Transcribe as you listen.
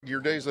your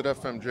days at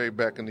FMJ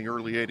back in the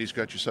early 80s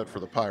got you set for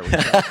the Pirates.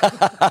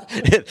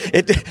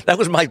 That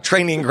was my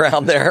training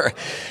ground there.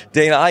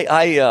 Dana,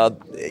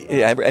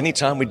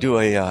 anytime we do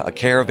a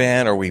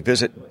caravan or we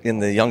visit in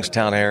the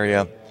Youngstown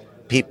area,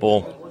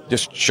 people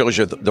just shows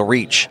you the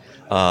reach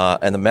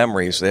and the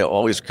memories. They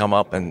always come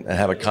up and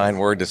have a kind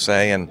word to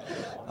say. And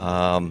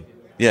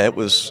it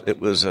was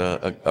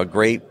a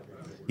great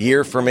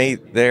year for me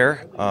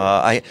there.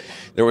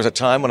 There was a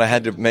time when I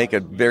had to make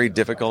a very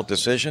difficult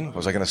decision.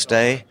 Was I going to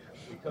stay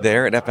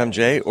there at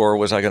FMJ or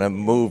was I going to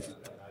move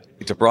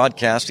to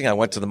broadcasting? I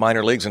went to the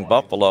minor leagues in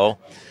Buffalo.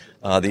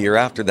 The year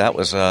after that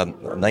was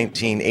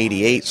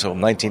 1988. So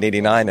in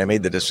 1989, I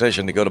made the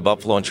decision to go to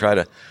Buffalo and try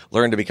to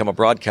learn to become a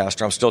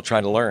broadcaster. I'm still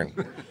trying to learn.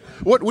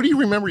 What do you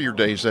remember your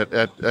days at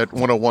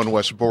 101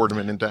 West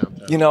Boardman in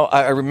downtown? You know,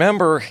 I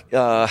remember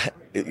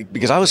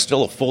because I was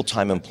still a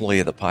full-time employee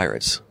of the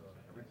Pirates.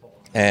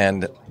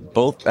 And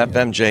both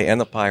FMJ and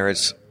the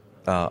Pirates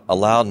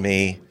allowed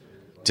me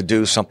to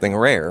do something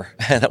rare,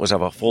 and that was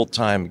have a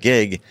full-time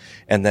gig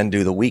and then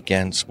do the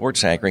weekend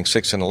sports anchoring,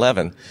 6 and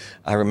 11.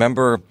 I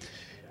remember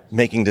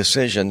making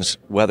decisions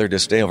whether to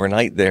stay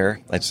overnight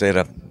there, I'd stay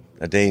at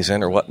a Days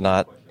Inn or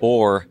whatnot,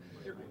 or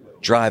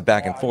drive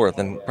back and forth.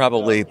 And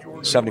probably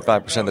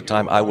 75% of the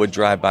time I would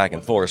drive back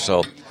and forth.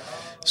 So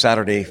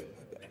Saturday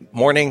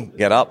morning,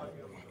 get up,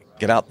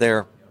 get out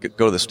there,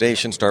 go to the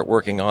station, start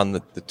working on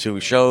the two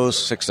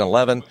shows, 6 and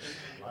 11,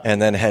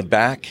 and then head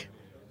back,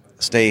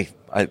 stay.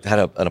 I had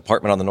an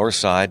apartment on the north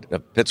side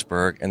of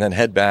Pittsburgh, and then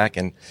head back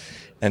and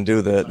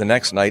do the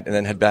next night, and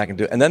then head back and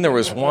do. And then there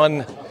was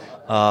one,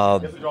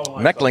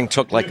 Meckling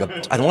took I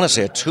don't want to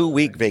say a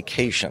 2-week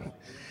vacation,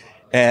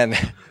 and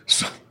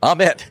so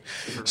I'm it.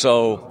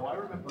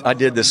 So I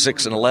did the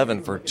 6 and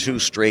 11 for 2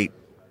 straight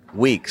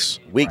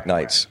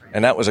weeknights,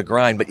 and that was a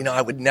grind. But,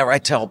 I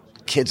tell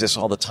kids this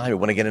all the time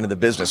when I get into the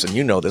business, and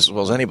you know this as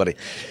well as anybody.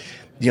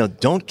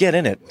 Don't get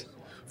in it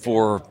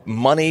for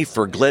money,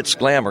 for glitz,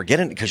 glamour. Get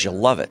in it because you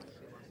love it.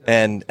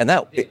 And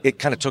that it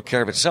kind of took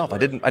care of itself. I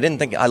didn't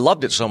think I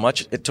loved it so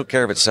much. It took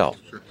care of itself.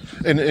 Sure.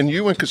 And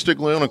you and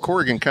Castiglione and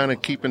Corrigan kind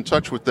of keep in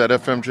touch with that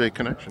FMJ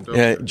connection, don't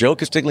you? Joe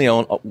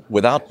Castiglione,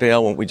 without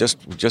fail, when we just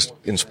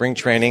in spring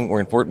training, we're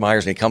in Fort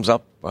Myers, and he comes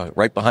up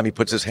right behind me,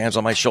 puts his hands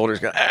on my shoulders,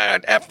 goes,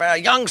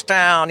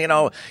 Youngstown,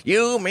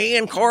 you, me,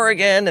 and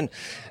Corrigan,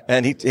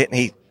 and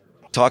he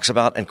talks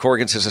about, and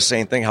Corrigan says the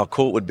same thing, how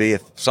cool it would be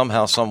if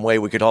somehow, some way,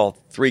 we could all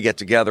 3 get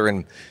together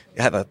and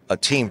have a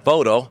team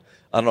photo.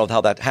 I don't know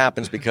how that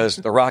happens because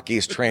the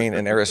Rockies train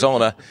in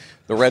Arizona,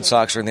 the Red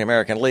Sox are in the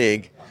American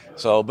League.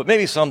 So, but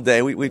maybe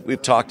someday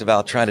we've talked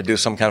about trying to do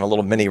some kind of a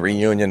little mini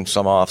reunion,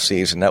 some off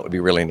season. That would be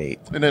really neat.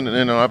 And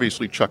then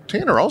obviously Chuck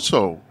Tanner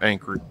also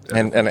anchored.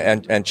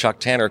 And Chuck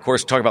Tanner, of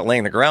course, talk about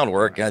laying the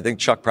groundwork. I think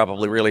Chuck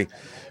probably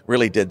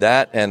really did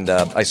that. And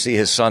I see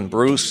his son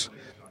Bruce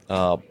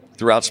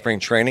throughout spring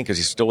training because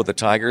he's still with the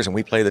Tigers, and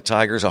we play the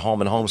Tigers a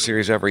home and home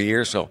series every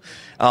year. So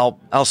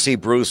I'll see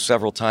Bruce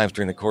several times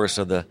during the course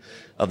of the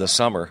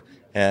summer.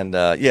 And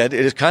it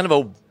is kind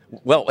of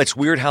it's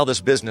weird how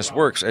this business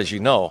works, as you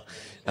know,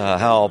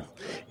 how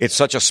it's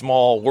such a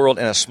small world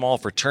and a small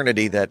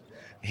fraternity that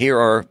here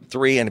are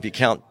 3, and if you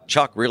count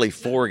Chuck, really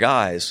 4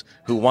 guys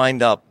who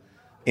wind up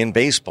in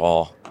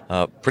baseball.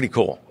 Pretty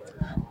cool.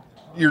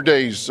 Your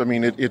days,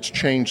 it's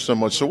changed so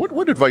much. So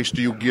what advice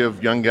do you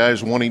give young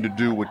guys wanting to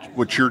do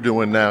what you're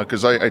doing now?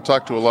 Because I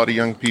talk to a lot of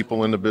young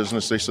people in the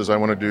business. They says, I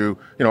want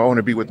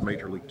to be with the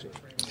major league team.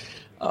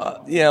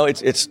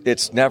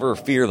 It's never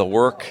fear the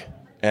work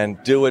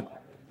and do it.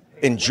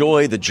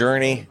 Enjoy the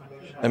journey.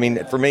 For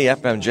me,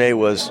 FMJ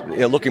was,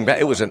 looking back,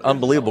 it was an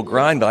unbelievable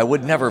grind, but I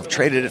would never have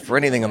traded it for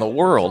anything in the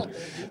world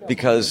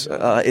because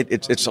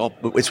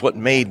it's what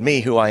made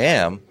me who I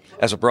am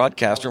as a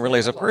broadcaster and really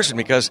as a person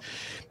because,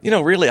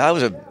 really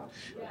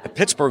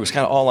Pittsburgh was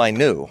kind of all I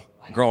knew.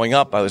 Growing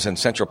up, I was in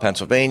central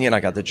Pennsylvania, and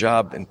I got the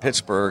job in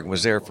Pittsburgh and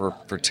was there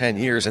for 10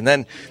 years, and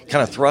then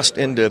kind of thrust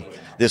into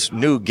this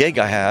new gig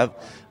I have,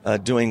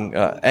 doing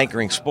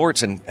anchoring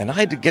sports, and I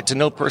had to get to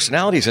know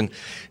personalities,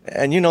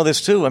 and you know this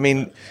too.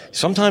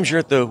 Sometimes you're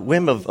at the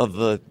whim of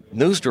the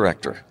news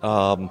director,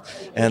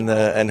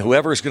 and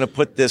whoever is going to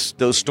put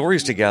those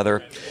stories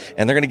together,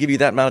 and they're going to give you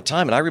that amount of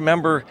time. And I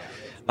remember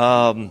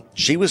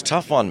she was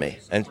tough on me,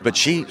 but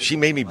she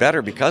made me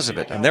better because of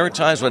it. And there were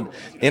times when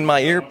in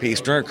my earpiece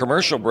during a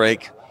commercial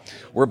break,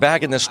 we're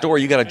back in the store,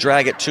 you got to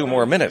drag it 2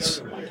 more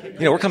minutes.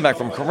 We're coming back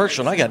from a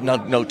commercial, and I got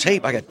no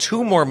tape. I got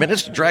 2 more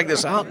minutes to drag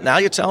this out. Now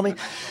you tell me.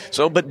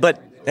 So, but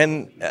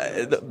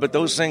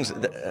those things,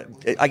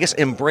 I guess,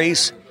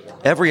 embrace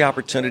every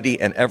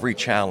opportunity and every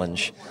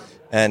challenge,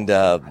 and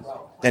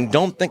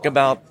don't think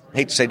about.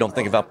 Hate to say don't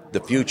think about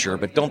the future,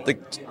 but don't think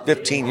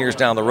 15 years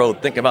down the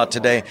road. Think about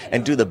today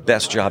and do the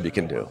best job you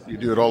can do. You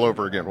do it all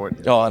over again,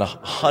 wouldn't you? Oh, and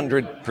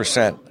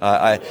 100%.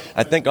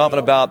 I think often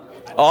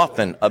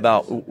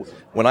about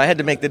when I had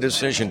to make the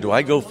decision, do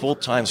I go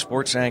full-time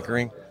sports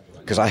anchoring?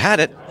 Because I had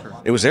it.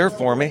 It was there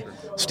for me.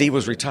 Steve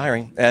was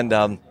retiring,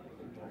 and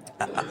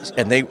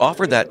they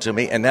offered that to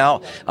me, and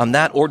now I'm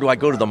that, or do I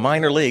go to the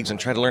minor leagues and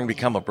try to learn to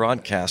become a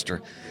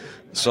broadcaster?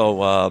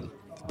 So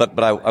but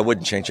I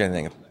wouldn't change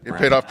anything. It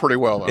paid off pretty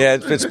well, though. Yeah,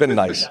 it's been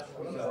nice.